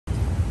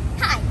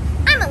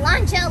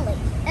Jelly,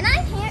 and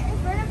I'm here in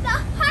front of the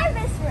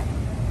Harvest Room.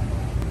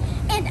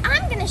 And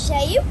I'm going to show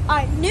you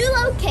our new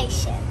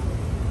location.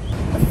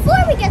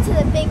 Before we get to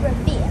the big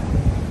reveal,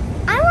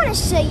 I want to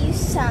show you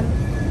some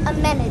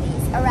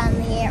amenities around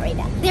the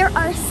area. There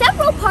are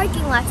several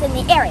parking lots in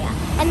the area,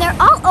 and they're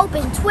all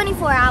open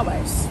 24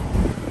 hours.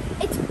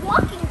 It's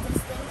walking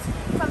distance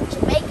from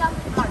Jamaica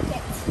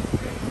Market,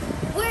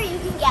 where you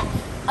can get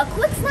a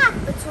quick snack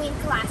between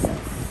classes.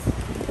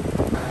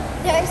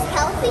 There's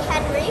Healthy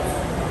Henry's,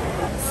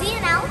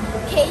 C&L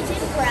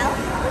Cajun Grill.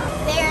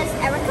 There's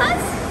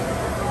Erica's,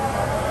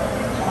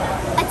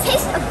 A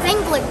Taste of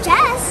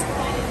Bangladesh,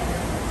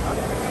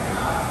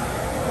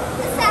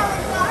 the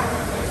salad bar.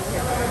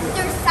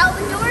 There's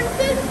Salvadoran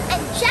food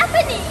and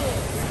Japanese.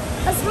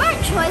 A smart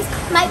choice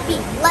might be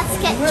Let's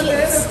Get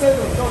Juice.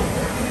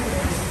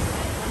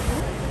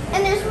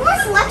 And there's more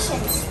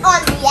selections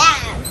on the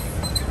app.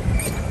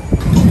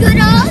 Good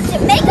old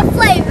Jamaica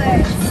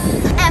flavors.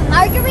 And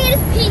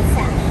Margarita's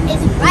Pizza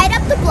is right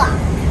up the block.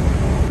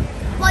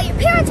 While your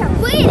parents are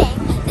waiting,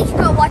 they can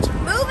go watch a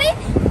movie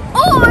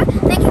or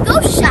they can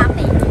go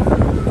shopping.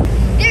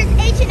 There's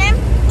H&M.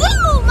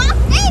 Ooh, my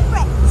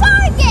favorite,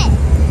 Target.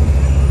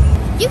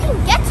 You can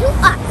get to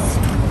us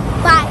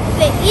by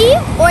the E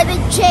or the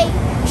J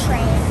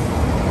train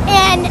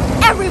and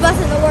every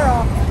bus in the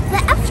world.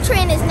 The F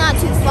train is not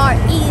too far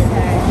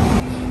either.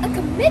 A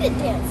committed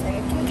dancer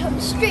can come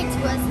straight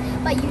to us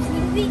by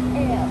using the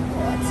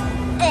airport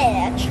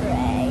air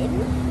train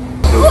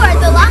or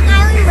the Long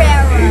Island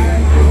Railroad.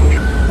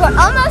 We're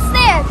almost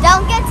there.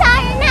 Don't get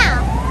tired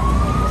now.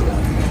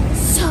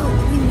 So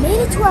we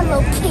made it to our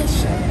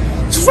location.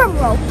 Drum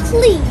roll,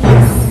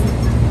 please.